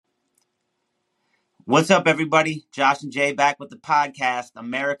What's up, everybody? Josh and Jay back with the podcast.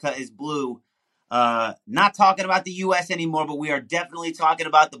 America is Blue. Not talking about the U.S. anymore, but we are definitely talking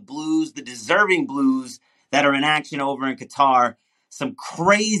about the Blues, the deserving Blues that are in action over in Qatar. Some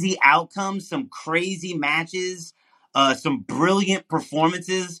crazy outcomes, some crazy matches, some brilliant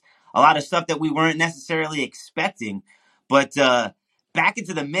performances, a lot of stuff that we weren't necessarily expecting. But back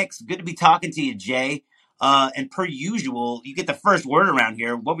into the mix. Good to be talking to you, Jay. And per usual, you get the first word around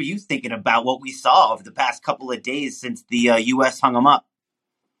here. What were you thinking about what we saw over the past couple of days since the U.S. hung them up?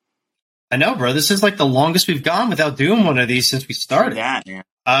 I know, bro. This is like the longest we've gone without doing one of these since we True started. that, man.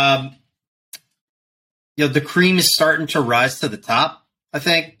 Um, the cream is starting to rise to the top. I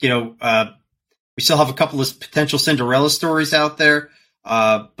think we still have a couple of potential Cinderella stories out there,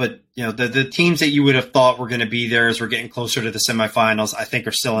 but the teams that you would have thought were going to be there as we're getting closer to the semifinals, I think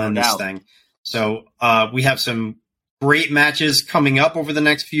are still in this thing. So we have some great matches coming up over the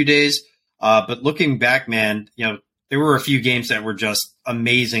next few days. But looking back, man, there were a few games that were just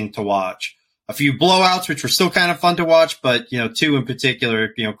amazing to watch. A few blowouts, which were still kind of fun to watch, but two in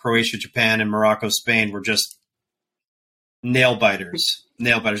particular, Croatia, Japan, and Morocco, Spain, were just nail biters.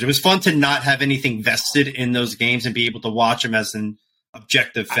 Nail biters. It was fun to not have anything vested in those games and be able to watch them as an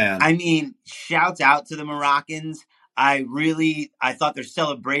objective fan. I mean, shouts out to the Moroccans. I thought their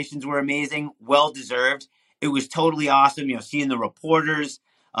celebrations were amazing, well deserved. It was totally awesome, seeing the reporters,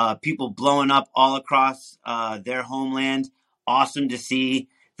 people blowing up all across their homeland. Awesome to see.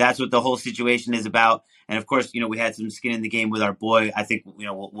 That's what the whole situation is about. And of course, we had some skin in the game with our boy. I think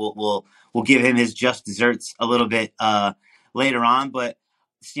we'll give him his just desserts a little bit later on. But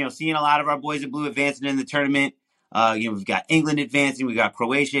seeing a lot of our boys in blue advancing in the tournament. We've got England advancing, we got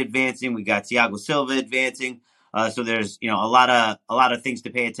Croatia advancing, we got Thiago Silva advancing. So there's a lot of things to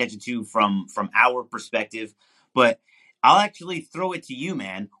pay attention to from our perspective. But I'll actually throw it to you,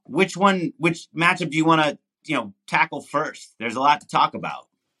 man. Which matchup do you want to tackle first? There's a lot to talk about.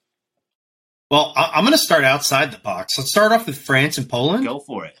 Well, I'm going to start outside the box. Let's start off with France and Poland. Go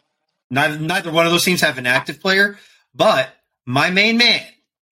for it. Neither one of those teams have an active player, but my main man,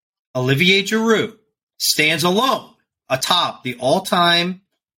 Olivier Giroud, stands alone atop the all-time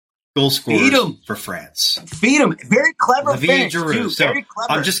goal scorers for France. Feed him. Very clever Olivier finish, Giroud. too. So very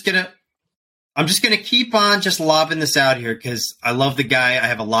clever. I'm just gonna keep on just lobbing this out here because I love the guy. I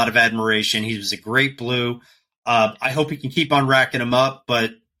have a lot of admiration. He was a great blue. I hope he can keep on racking him up.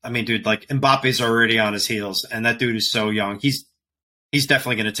 But I mean, dude, like Mbappe's already on his heels, and that dude is so young. He's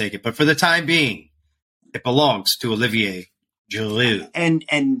definitely gonna take it. But for the time being, it belongs to Olivier Giroud.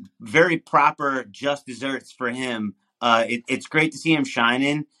 And very proper just desserts for him. It's great to see him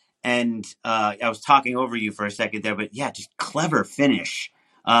shining. And I was talking over you for a second there, but yeah, just clever finish.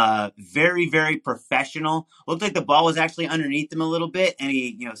 Very, very professional. Looked like the ball was actually underneath him a little bit, and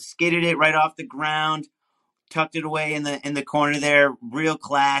he, skidded it right off the ground, tucked it away in the corner there. Real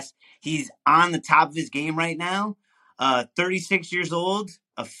class. He's on the top of his game right now. 36 years old,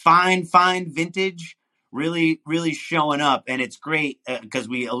 a fine vintage. Really, really showing up, and it's great because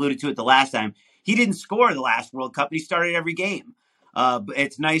we alluded to it the last time. He didn't score the last World Cup, but he started every game. But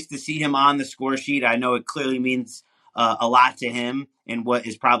it's nice to see him on the score sheet. I know it clearly means a lot to him in what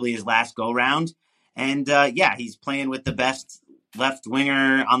is probably his last go-round. And, he's playing with the best left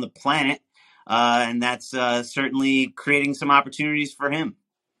winger on the planet, and that's certainly creating some opportunities for him.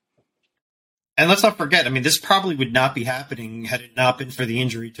 And let's not forget, I mean, this probably would not be happening had it not been for the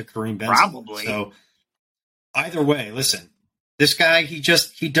injury to Karim Benzema. Probably. So either way, listen, this guy, he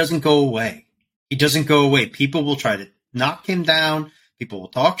doesn't go away. He doesn't go away. People will try to knock him down. People will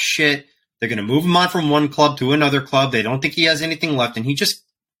talk shit. They're going to move him on from one club to another club. They don't think he has anything left. And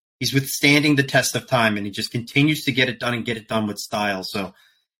he's withstanding the test of time, and he just continues to get it done and get it done with style. So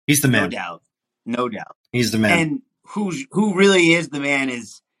he's the man. No doubt. He's the man. And who really is the man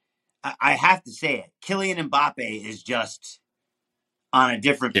is, I have to say it, Kylian Mbappe is just on a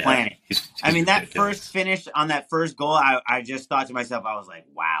different planet. He's I mean, that first finish on that first goal, I just thought to myself, I was like,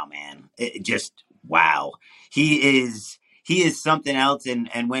 wow, man. Wow. He is something else.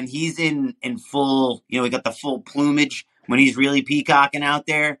 And when he's in full, we got the full plumage, when he's really peacocking out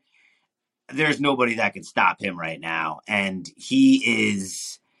there, there's nobody that can stop him right now. And he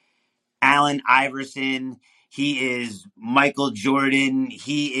is Allen Iverson. He is Michael Jordan.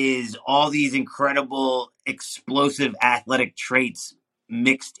 He is all these incredible, explosive athletic traits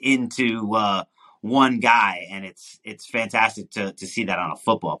mixed into one guy, and it's fantastic to see that on a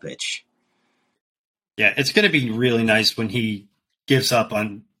football pitch. Yeah, it's going to be really nice when he gives up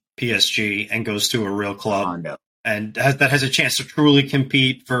on PSG and goes to a real club and that has a chance to truly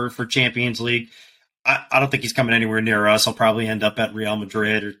compete for Champions League. I don't think he's coming anywhere near us. He'll probably end up at Real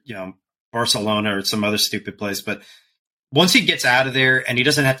Madrid or Barcelona or some other stupid place. But once he gets out of there and he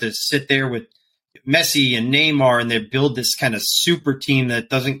doesn't have to sit there with Messi and Neymar and they build this kind of super team that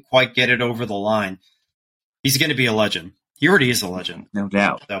doesn't quite get it over the line, he's going to be a legend. He already is a legend. No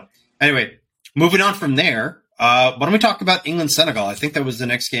doubt. So anyway, moving on from there, why don't we talk about England-Senegal? I think that was the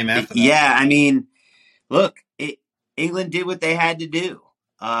next game after that. Yeah, I mean, look, England did what they had to do.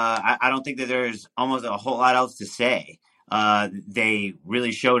 I don't think that there's almost a whole lot else to say. They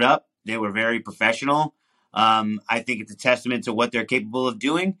really showed up. They were very professional. I think it's a testament to what they're capable of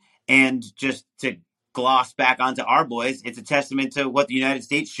doing. And just to gloss back onto our boys, it's a testament to what the United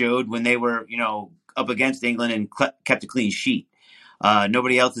States showed when they were, up against England and kept a clean sheet.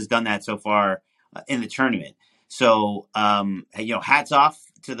 Nobody else has done that so far in the tournament. So, hats off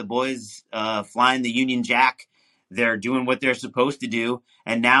to the boys flying the Union Jack. They're doing what they're supposed to do.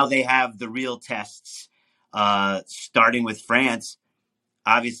 And now they have the real tests, starting with France.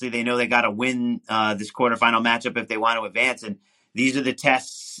 Obviously, they know they got to win this quarterfinal matchup if they want to advance. And these are the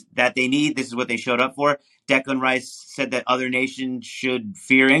tests that they need. This is what they showed up for. Declan Rice said that other nations should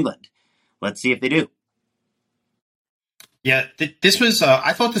fear England. Let's see if they do. Yeah, this was.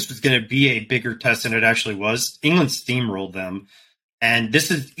 I thought this was going to be a bigger test than it actually was. England steamrolled them, and this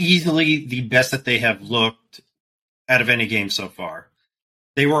is easily the best that they have looked out of any game so far.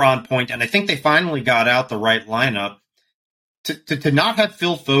 They were on point, and I think they finally got out the right lineup. To not have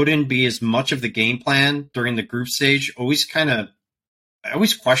Phil Foden be as much of the game plan during the group stage, I always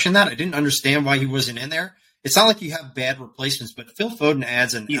questioned that. I didn't understand why he wasn't in there. It's not like you have bad replacements, but Phil Foden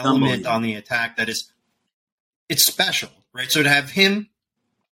adds an element on the attack that it's special, right? So to have him,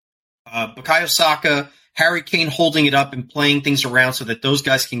 Bukayo Saka, Harry Kane holding it up and playing things around so that those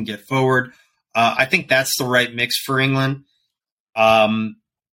guys can get forward, I think that's the right mix for England.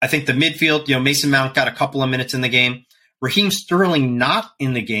 I think the midfield, Mason Mount got a couple of minutes in the game. Raheem Sterling not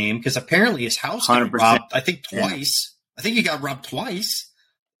in the game because apparently his house got robbed, I think twice. Yeah. I think he got robbed twice.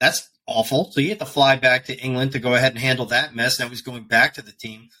 That's awful. So he had to fly back to England to go ahead and handle that mess. Now he's going back to the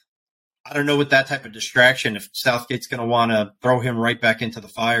team. I don't know with that type of distraction if Southgate's going to want to throw him right back into the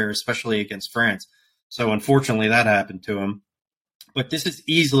fire, especially against France. So unfortunately that happened to him. But this is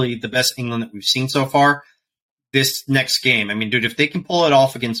easily the best England that we've seen so far. This next game, I mean, dude, if they can pull it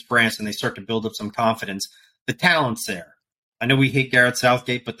off against France and they start to build up some confidence, the talent's there. I know we hate Gareth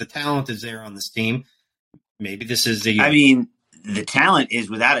Southgate, but the talent is there on this team. Maybe this is the year. I mean, the talent is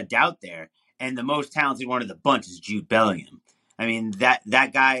without a doubt there. And the most talented one of the bunch is Jude Bellingham. I mean,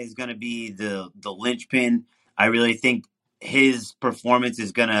 that guy is going to be the linchpin. I really think his performance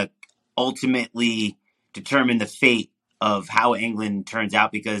is going to ultimately determine the fate of how England turns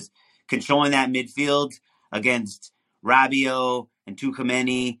out, because controlling that midfield against Rabiot and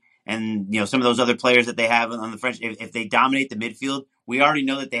Tchouaméni and some of those other players that they have on the French, if they dominate the midfield, we already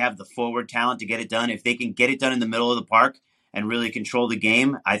know that they have the forward talent to get it done. If they can get it done in the middle of the park and really control the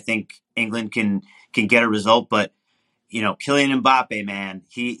game, I think England can get a result. But Kylian Mbappe, man,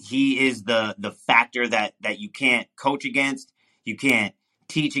 he is the factor that you can't coach against, you can't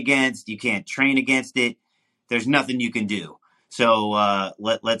teach against, you can't train against it. There's nothing you can do. So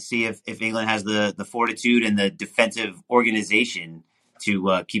let's see if England has the fortitude and the defensive organization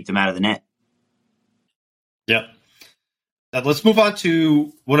to keep them out of the net. Yep. Now let's move on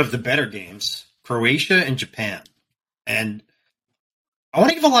to one of the better games, Croatia and Japan. And I want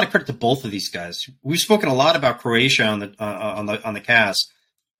to give a lot of credit to both of these guys. We've spoken a lot about Croatia on the cast,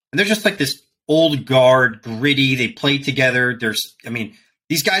 and they're just like this old guard, gritty. They play together.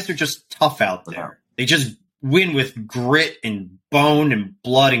 These guys are just tough out there. They just win with grit and bone and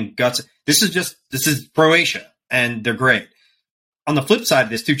blood and guts. This is Croatia, and they're great. On the flip side of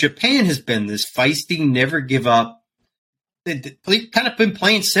this, too, Japan has been this feisty, never give up. They've kind of been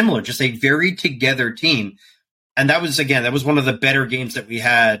playing similar, just a very together team. And that was one of the better games that we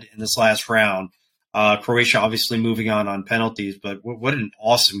had in this last round. Croatia obviously moving on penalties, but what an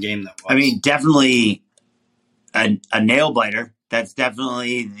awesome game that was. I mean, definitely a nail biter. That's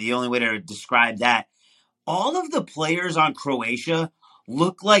definitely the only way to describe that. All of the players on Croatia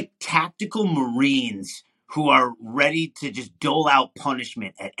look like tactical Marines who are ready to just dole out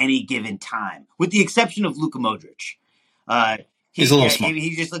punishment at any given time, with the exception of Luka Modric. He's a little small.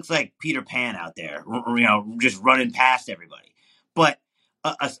 He just looks like Peter Pan out there, just running past everybody. But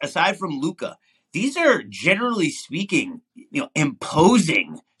aside from Luka, these are generally speaking,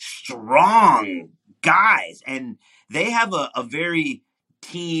 imposing, strong guys, and they have a very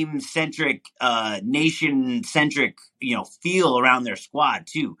team-centric, nation-centric, feel around their squad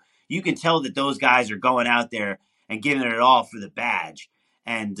too. You can tell that those guys are going out there and giving it all for the badge.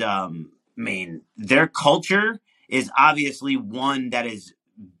 And their culture is obviously one that is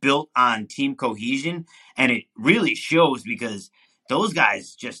built on team cohesion, and it really shows because those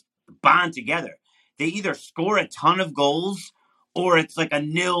guys just bond together. They either score a ton of goals or it's like a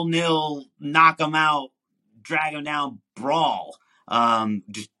 0-0 knock them out, drag them down brawl.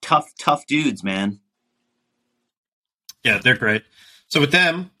 Just tough dudes, man. Yeah, they're great. So with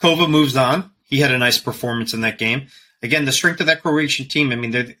them, Kova moves on. He had a nice performance in that game. Again, the strength of that Croatian team, I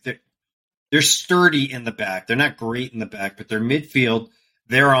mean, they're sturdy in the back. They're not great in the back, but their midfield,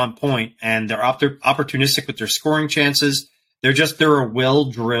 they're on point, and they're opportunistic with their scoring chances. They're a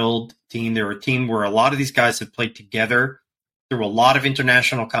well-drilled team. They're a team where a lot of these guys have played together through a lot of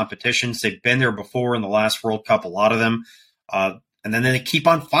international competitions. They've been there before in the last World Cup, a lot of them. And then they keep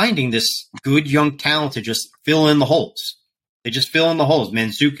on finding this good young talent to just fill in the holes. They just fill in the holes.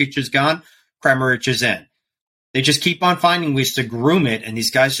 Mandzukic is gone. Kramaric is in. They just keep on finding ways to groom it, and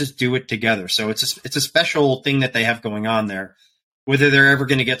these guys just do it together. So it's a special thing that they have going on there. Whether they're ever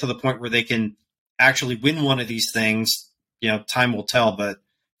going to get to the point where they can actually win one of these things, time will tell. But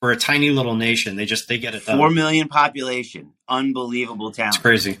for a tiny little nation, they get it done. 4 million population, unbelievable talent.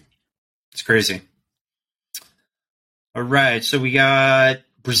 It's crazy. All right, so we got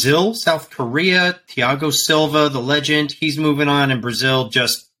Brazil, South Korea, Thiago Silva, the legend. He's moving on, and Brazil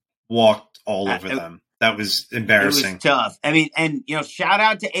just walked all over them. That was embarrassing. It was tough. I mean, and, shout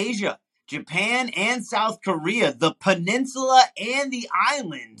out to Asia, Japan and South Korea, the peninsula and the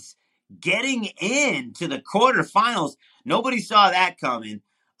islands getting into the quarterfinals. Nobody saw that coming.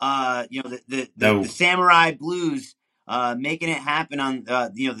 The Samurai Blues making it happen on,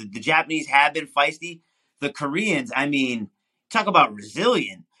 the Japanese have been feisty. The Koreans, I mean, talk about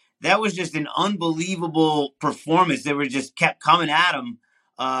resilient. That was just an unbelievable performance. They were just kept coming at them.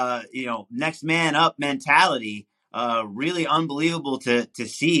 Next man up mentality. Really unbelievable to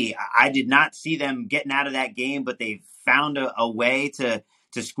see. I did not see them getting out of that game, but they found a way to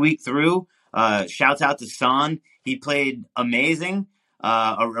squeak through. Shouts out to Son. He played amazing.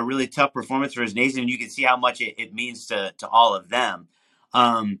 A really tough performance for his nation, and you can see how much it means to all of them.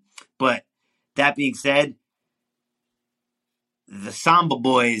 But that being said, the Samba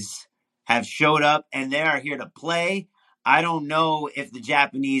boys have showed up, and they are here to play. I don't know if the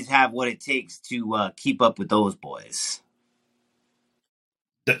Japanese have what it takes to keep up with those boys.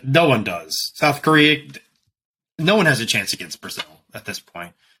 No one does. South Korea, no one has a chance against Brazil at this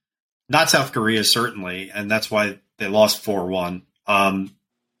point. Not South Korea, certainly, and that's why they lost 4-1.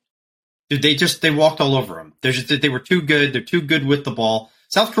 They walked all over them. They were too good. They're too good with the ball.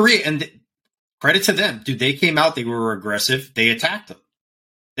 South Korea, and credit to them, they came out, they were aggressive, they attacked them.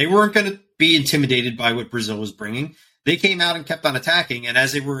 They weren't going to be intimidated by what Brazil was bringing. They came out and kept on attacking, and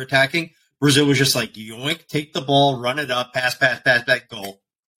as they were attacking, Brazil was just like, yoink, take the ball, run it up, pass, back, goal.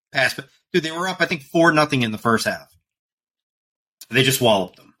 Pass. Dude, they were up, I think, 4-0 in the first half. They just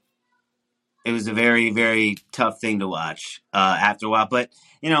walloped them. It was a very, very tough thing to watch after a while, but,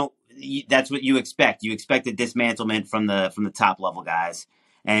 that's what you expect. You expect a dismantlement from the top level guys.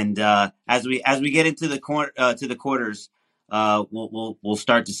 And as we get into the quarters, we'll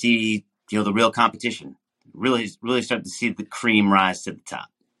start to see the real competition. Really start to see the cream rise to the top.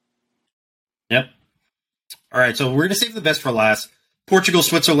 Yep. All right, so we're going to save the best for last. Portugal,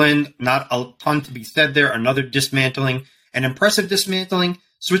 Switzerland, not a ton to be said there. Another dismantling, an impressive dismantling.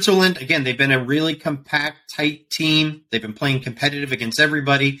 Switzerland, again, they've been a really compact, tight team. They've been playing competitive against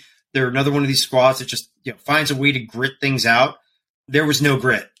everybody. They're another one of these squads that just finds a way to grit things out. There was no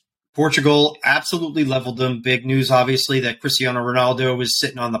grit. Portugal absolutely leveled them. Big news, obviously, that Cristiano Ronaldo was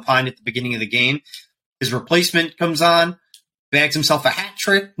sitting on the pine at the beginning of the game. His replacement comes on, bags himself a hat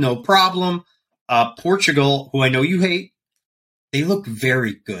trick, no problem. Portugal, who I know you hate, they look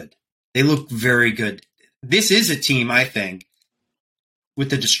very good. This is a team, I think, with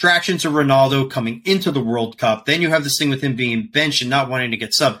the distractions of Ronaldo coming into the World Cup. Then you have this thing with him being benched and not wanting to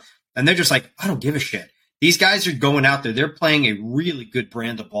get subbed. And they're just like, I don't give a shit. These guys are going out there. They're playing a really good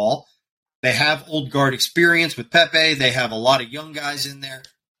brand of ball. They have old guard experience with Pepe. They have a lot of young guys in there.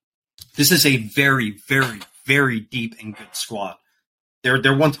 This is a very, very, very deep and good squad.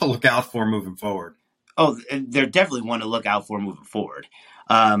 They're one to look out for moving forward. Oh, they're definitely one to look out for moving forward.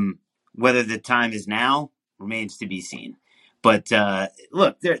 Whether the time is now remains to be seen. But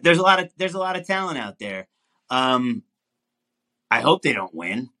look, there's a lot of talent out there. I hope they don't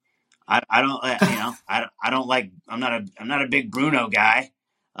win. I don't, I don't like. I'm not a big Bruno guy.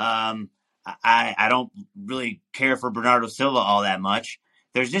 I don't really care for Bernardo Silva all that much.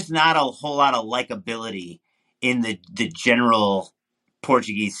 There's just not a whole lot of likability in the general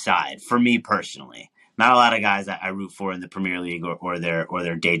Portuguese side for me personally. Not a lot of guys I root for in the Premier League or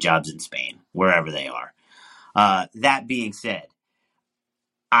their day jobs in Spain, wherever they are. That being said,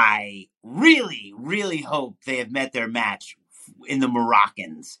 I really, really hope they have met their match in the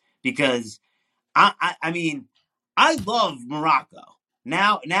Moroccans, because I mean, I love Morocco.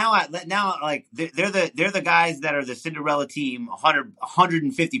 Now, like they're the guys that are the Cinderella team,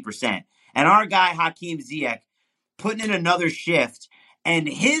 150%. And our guy Hakeem Ziyech putting in another shift, and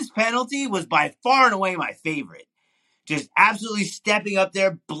his penalty was by far and away my favorite. Just absolutely stepping up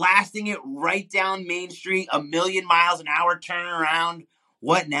there, blasting it right down Main Street, a million miles an hour, turning around.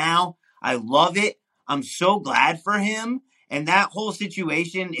 What now? I love it. I'm so glad for him. And that whole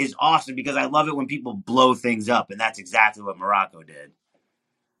situation is awesome, because I love it when people blow things up. And that's exactly what Morocco did.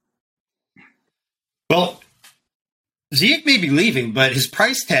 Well, Ziyech may be leaving, but his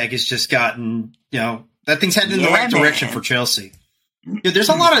price tag has just gotten, that thing's heading in the right direction for Chelsea. There's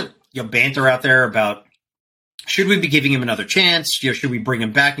a lot of banter out there about, should we be giving him another chance? Should we bring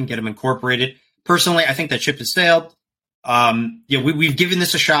him back and get him incorporated? Personally, I think that ship has sailed. We've given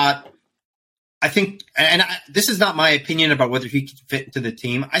this a shot. I think, this is not my opinion about whether he can fit into the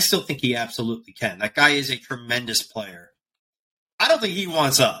team. I still think he absolutely can. That guy is a tremendous player. I don't think he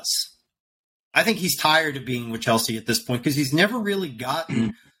wants us. I think he's tired of being with Chelsea at this point, because he's never really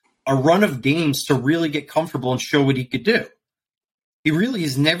gotten a run of games to really get comfortable and show what he could do. He really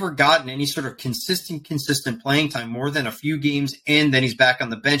has never gotten any sort of consistent playing time, more than a few games in, then he's back on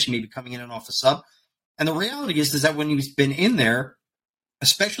the bench and maybe coming in and off the sub. And the reality is that when he's been in there,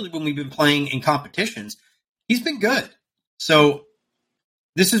 especially when we've been playing in competitions, he's been good. So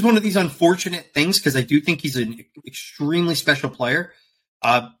this is one of these unfortunate things, because I do think he's an extremely special player.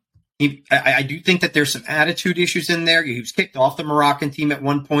 I do think that there's some attitude issues in there. He was kicked off the Moroccan team at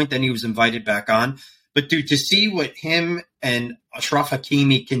one point, then he was invited back on. But dude, to see what him and Achraf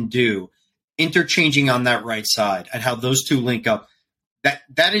Hakimi can do, interchanging on that right side, and how those two link up,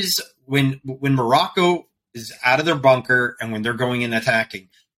 that is when Morocco is out of their bunker and when they're going in attacking,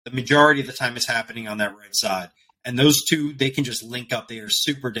 the majority of the time is happening on that right side. And those two, they can just link up. They are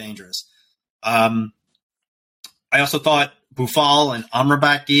super dangerous. I also thought Boufal and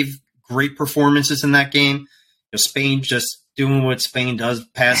Amrabat gave great performances in that game. Spain just doing what Spain does,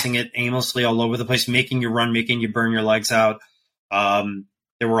 passing it aimlessly all over the place, making you run, making you burn your legs out.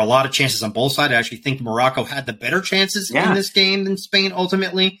 There were a lot of chances on both sides. I actually think Morocco had the better chances in this game than Spain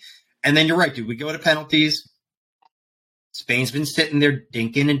ultimately. And then you're right, dude. We go to penalties. Spain's been sitting there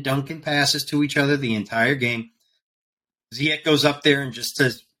dinking and dunking passes to each other the entire game. Ziyech goes up there and just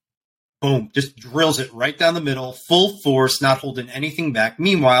says, boom, just drills it right down the middle, full force, not holding anything back.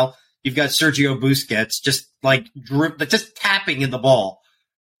 Meanwhile, you've got Sergio Busquets just just tapping in the ball.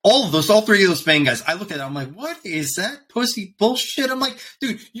 All three of those Spain guys, I look at it, I'm like, what is that pussy bullshit? I'm like,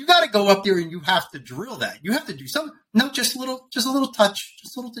 dude, you got to go up there and you have to drill that. You have to do something. No, just a little touch,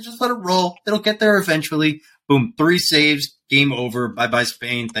 just let it roll. It'll get there eventually. Boom, 3 saves, game over. Bye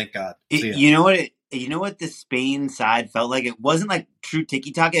Spain. Thank God. You know what the Spain side felt like? It wasn't like true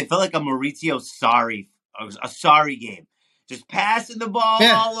tiki-taka. It felt like a Maurizio Sarri game. Just passing the ball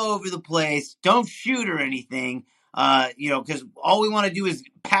all over the place. Don't shoot or anything. Because all we want to do is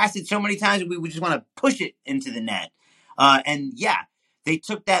pass it so many times, we just want to push it into the net. They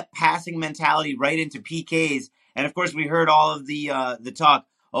took that passing mentality right into PKs. And of course, we heard all of the talk.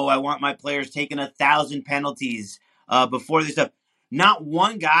 Oh, I want my players taking 1,000 penalties before this stuff. Not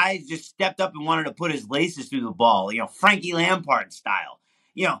one guy just stepped up and wanted to put his laces through the ball. Frankie Lampard style.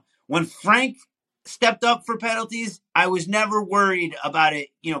 When Frank stepped up for penalties, I was never worried about it,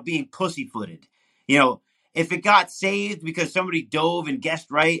 being pussyfooted. If it got saved because somebody dove and guessed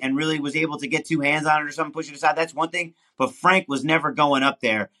right and really was able to get 2 hands on it or something, push it aside, that's one thing. But Frank was never going up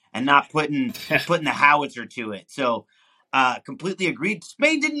there and not putting the howitzer to it. So completely agreed.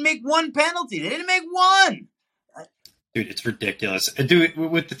 Spain didn't make one penalty. They didn't make one. Dude, it's ridiculous. Dude,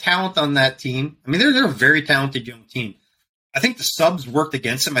 with the talent on that team, I mean, they're a very talented young team. I think the subs worked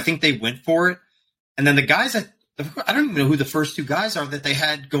against them. I think they went for it. And then the guys I don't even know who the first 2 guys are that they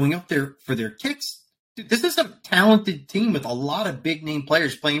had going up there for their kicks. Dude, this is a talented team with a lot of big-name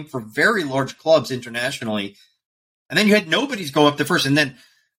players playing for very large clubs internationally. And then you had nobodies go up there first. And then,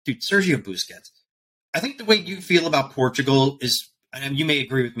 dude, Sergio Busquets. I think the way you feel about Portugal is, and you may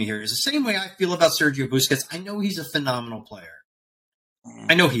agree with me here, is the same way I feel about Sergio Busquets. I know he's a phenomenal player.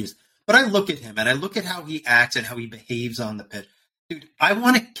 I know he is. But I look at him, and I look at how he acts and how he behaves on the pitch. Dude, I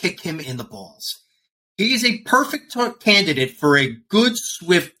want to kick him in the balls. He is a perfect candidate for a good,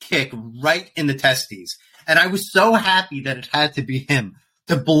 swift kick right in the testes. And I was so happy that it had to be him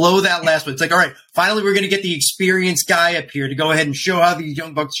to blow that last one. It's like, all right, finally we're going to get the experienced guy up here to go ahead and show how these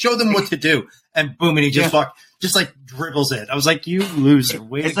young bucks, show them what to do. And boom, and he just fucked. just like dribbles it. I was like, you loser.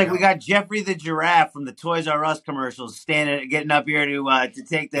 It's like we got Jeffrey the giraffe from the Toys R Us commercials getting up here to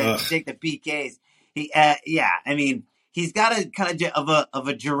take the PKs. I mean, he's got a kind of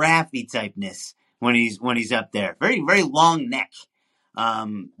a giraffe typeness when he's up there. Very, very long neck.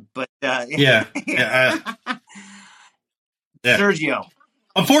 Yeah. Sergio.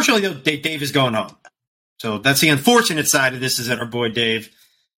 Unfortunately, though, Dave is going home. So that's the unfortunate side of this, is that our boy Dave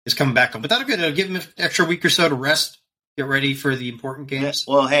is coming back home. But that'll give him an extra week or so to rest, get ready for the important games.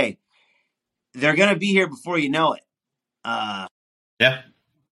 Well, hey, they're going to be here before you know it. Yeah,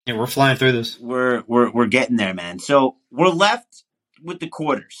 we're flying through this. We're getting there, man. So we're left with the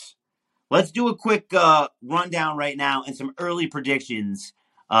quarters. Let's do a quick rundown right now and some early predictions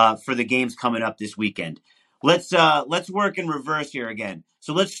for the games coming up this weekend. Let's work in reverse here again.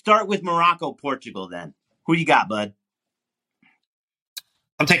 So let's start with Morocco, Portugal then. Who you got, bud?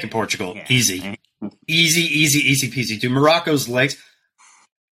 I'm taking Portugal. Yeah. Easy peasy. Dude, Morocco's legs.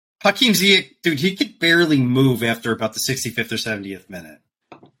 Hakim Ziyech, dude, he could barely move after about the 65th or 70th minute.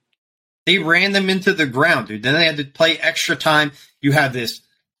 They ran them into the ground, dude. Then they had to play extra time. You have this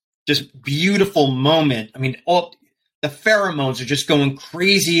just beautiful moment. I mean, all the pheromones are just going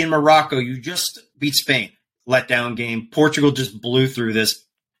crazy in Morocco. You just beat Spain. Letdown game. Portugal just blew through this.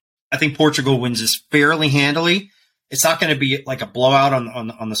 I think Portugal wins this fairly handily. It's not going to be like a blowout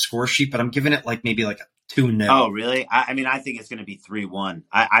on the score sheet, but I'm giving it like maybe like a 2-0. Oh, really? I mean, I think it's going to be 3-1.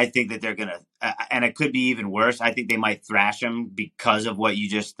 I think that they're going to, and it could be even worse. I think they might thrash them because of what you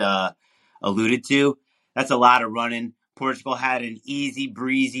just alluded to. That's a lot of running. Portugal had an easy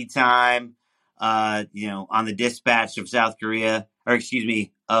breezy time, on the dispatch of South Korea, or excuse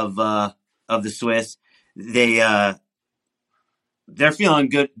me, of the Swiss. They're feeling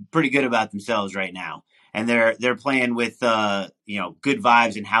pretty good about themselves right now, and they're playing with good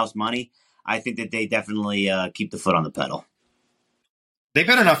vibes and house money. I think that they definitely keep the foot on the pedal. They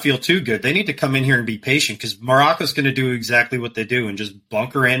better not feel too good. They need to come in here and be patient, because Morocco's going to do exactly what they do and just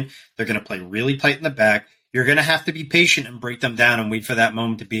bunker in. They're going to play really tight in the back. You're going to have to be patient and break them down and wait for that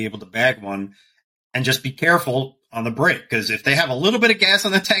moment to be able to bag one, and just be careful on the break, because if they have a little bit of gas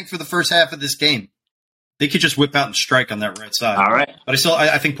on the tank for the first half of this game, they could just whip out and strike on that right side. All right. But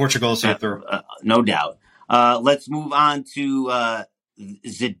I think Portugal will see it through. No doubt. Let's move on to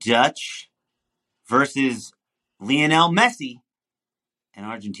the Dutch versus Lionel Messi and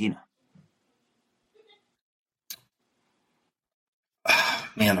Argentina.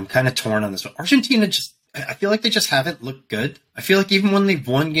 Man, I'm kind of torn on this one. Argentina I feel like they just haven't looked good. I feel like even when they've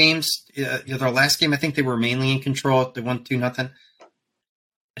won games, their last game, I think they were mainly in control. They won 2-0.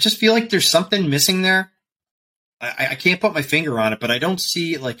 I just feel like there's something missing there. I can't put my finger on it, but I don't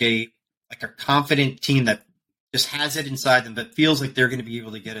see like a confident team that just has it inside them, that feels like they're going to be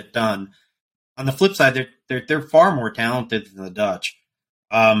able to get it done. On the flip side, they're far more talented than the Dutch.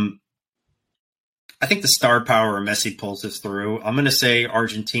 I think the star power of Messi pulls this through. I'm going to say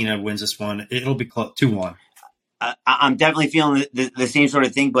Argentina wins this one. It'll be close, 2-1. I'm definitely feeling the same sort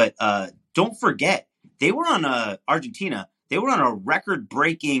of thing, but don't forget, Argentina. They were on a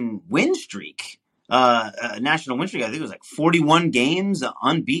record-breaking win streak. National win streak. I think it was like 41 games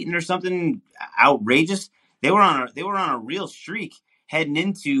unbeaten or something outrageous. They were on a real streak heading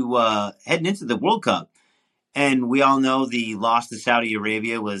into the World Cup, and we all know the loss to Saudi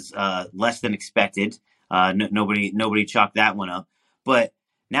Arabia was less than expected. Nobody chalked that one up. But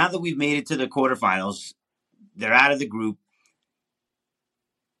now that we've made it to the quarterfinals, they're out of the group.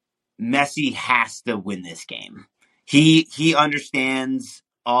 Messi has to win this game. He understands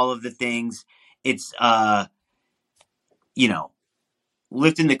all of the things. It's,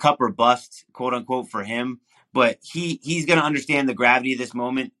 lifting the cup or bust, quote unquote, for him. But he's going to understand the gravity of this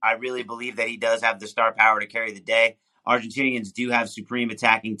moment. I really believe that he does have the star power to carry the day. Argentinians do have supreme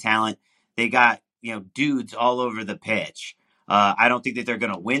attacking talent. They got, dudes all over the pitch. I don't think that they're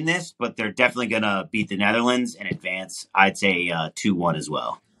going to win this, but they're definitely going to beat the Netherlands and advance. I'd say 2-1 as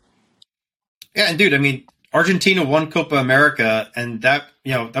well. Yeah, and dude, I mean, Argentina won Copa America, and that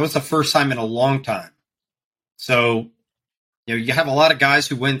was the first time in a long time. So, you have a lot of guys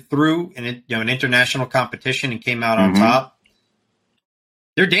who went through an international competition and came out on top.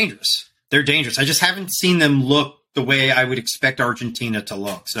 They're dangerous. I just haven't seen them look the way I would expect Argentina to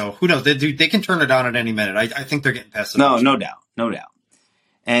look. So who knows? They can turn it on at any minute. I think they're getting past it. No doubt.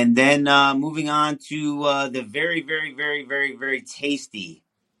 And then moving on to the very, very, very, very, very tasty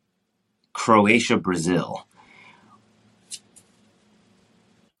Croatia-Brazil.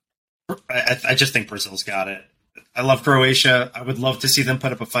 I just think Brazil's got it. I love Croatia. I would love to see them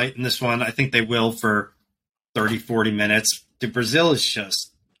put up a fight in this one. I think they will for 30, 40 minutes. Brazil is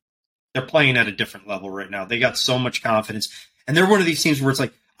just They're playing at a different level right now. They got so much confidence, and they're one of these teams where it's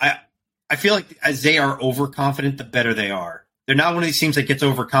like I feel like as they are overconfident, the better they are. They're not one of these teams that gets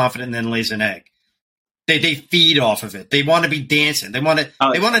overconfident and then lays an egg. They feed off of it. They want to be dancing. They want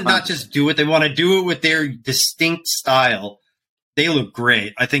to not just do it. They want to do it with their distinct style. They look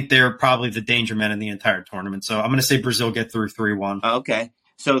great. I think they're probably the danger men in the entire tournament. So I'm going to say Brazil get through 3-1. Okay.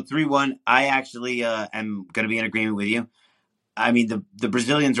 So 3-1, I actually am going to be in agreement with you. I mean, the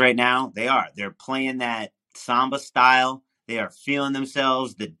Brazilians right now, they're playing that samba style. They are feeling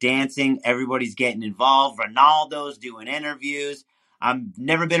themselves, the dancing. Everybody's getting involved. Ronaldo's doing interviews. I've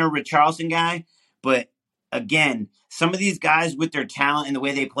never been a Richarlison guy, but again, some of these guys with their talent and the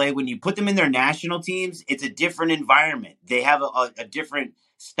way they play, when you put them in their national teams, it's a different environment. They have a different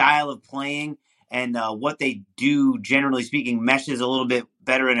style of playing, and what they do, generally speaking, meshes a little bit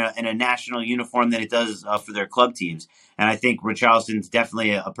better in a national uniform than it does for their club teams. And I think Richarlison's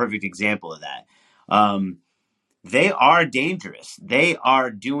definitely a perfect example of that. They are dangerous. They are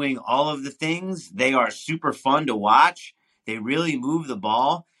doing all of the things. They are super fun to watch. They really move the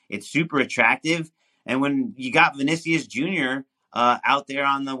ball. It's super attractive. And when you got Vinicius Jr. Out there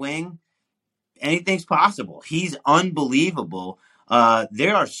on the wing, anything's possible. He's unbelievable.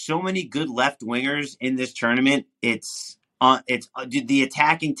 There are so many good left wingers in this tournament. It's the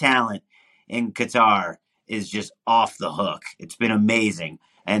attacking talent in Qatar is just off the hook. It's been amazing.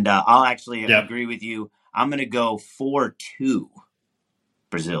 And I'll actually agree with you. I'm going to go 4-2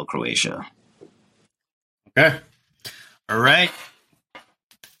 Brazil, Croatia. Okay. All right.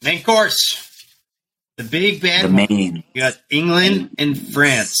 Main course. The big bad one. You got England and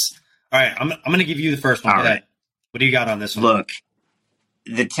France. All right. I'm going to give you the first one today. Right. What do you got on this one? Look,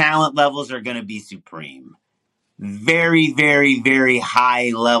 the talent levels are going to be supreme. Very, very, very high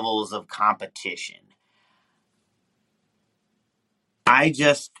levels of competition. I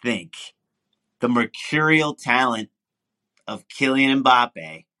just think the mercurial talent of Kylian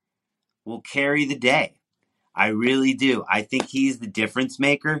Mbappe will carry the day. I really do. I think he's the difference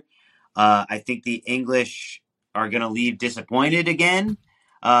maker. I think the English are going to leave disappointed again.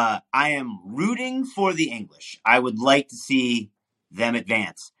 I am rooting for the English. I would like to see them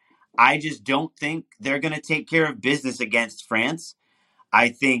advance. I just don't think they're going to take care of business against France. I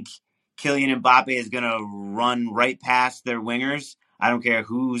think Kylian Mbappe is going to run right past their wingers. I don't care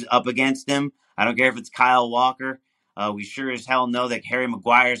who's up against him. I don't care if it's Kyle Walker. We sure as hell know that Harry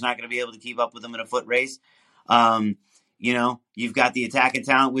Maguire is not going to be able to keep up with him in a foot race. You've got the attacking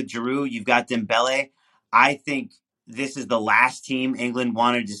talent with Giroud. You've got Dembele. I think this is the last team England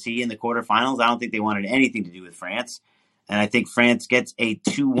wanted to see in the quarterfinals. I don't think they wanted anything to do with France. And I think France gets a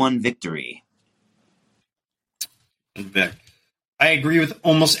 2-1 victory. Vic, I agree with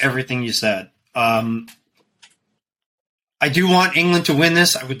almost everything you said. I do want England to win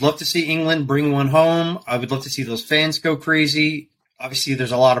this. I would love to see England bring one home. I would love to see those fans go crazy. Obviously,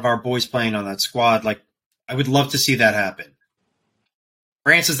 there's a lot of our boys playing on that squad. I would love to see that happen.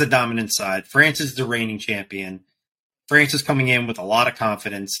 France is the dominant side. France is the reigning champion. France is coming in with a lot of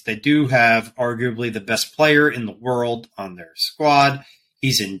confidence. They do have arguably the best player in the world on their squad.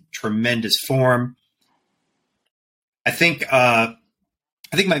 He's in tremendous form. I think my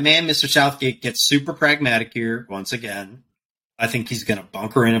man, Mr. Southgate, gets super pragmatic here once again. I think he's going to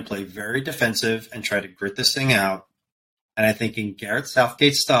bunker in and play very defensive and try to grit this thing out. And I think in Gareth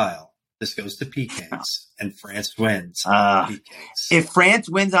Southgate style, this goes to PKs and France wins on PKs. If France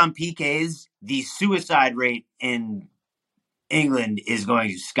wins on PKs, the suicide rate in England is going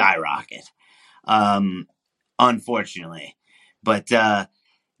to skyrocket, unfortunately. But,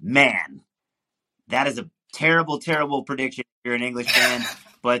 man, that is a terrible, terrible prediction if you're an English fan.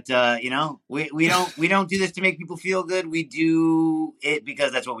 But, we don't do this to make people feel good. We do it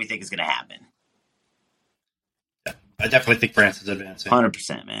because that's what we think is going to happen. Yeah, I definitely think France is advancing.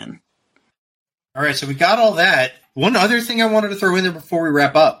 100%, man. All right, so we got all that. One other thing I wanted to throw in there before we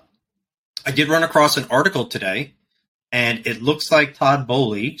wrap up. I did run across an article today, and it looks like Todd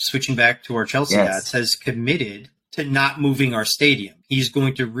Bowley, switching back to our Chelsea ads, has committed to not moving our stadium. He's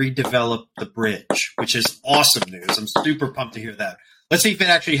going to redevelop the bridge, which is awesome news. I'm super pumped to hear that. Let's see if it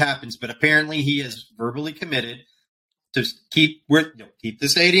actually happens, but apparently he has verbally committed to keep the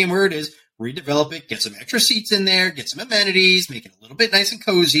stadium where it is, redevelop it, get some extra seats in there, get some amenities, make it a little bit nice and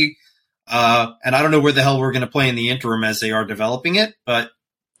cozy. And I don't know where the hell we're going to play in the interim as they are developing it, but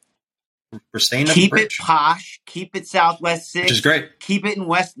we're staying at the bridge. Keep it posh. Keep it Southwest 6. Which is great. Keep it in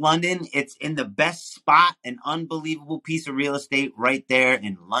West London. It's in the best spot, an unbelievable piece of real estate right there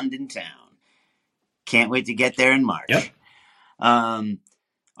in London town. Can't wait to get there in March. Yep. All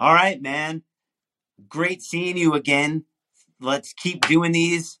right, man. Great seeing you again. Let's keep doing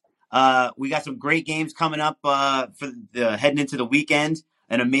these. We got some great games coming up for heading into the weekend.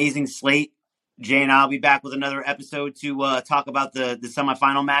 An amazing slate. Jay and I'll be back with another episode to talk about the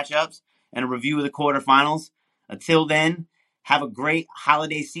semifinal matchups and a review of the quarterfinals. Until then, have a great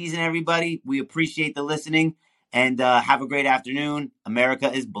holiday season, everybody. We appreciate the listening, and have a great afternoon.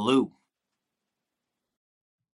 America is blue.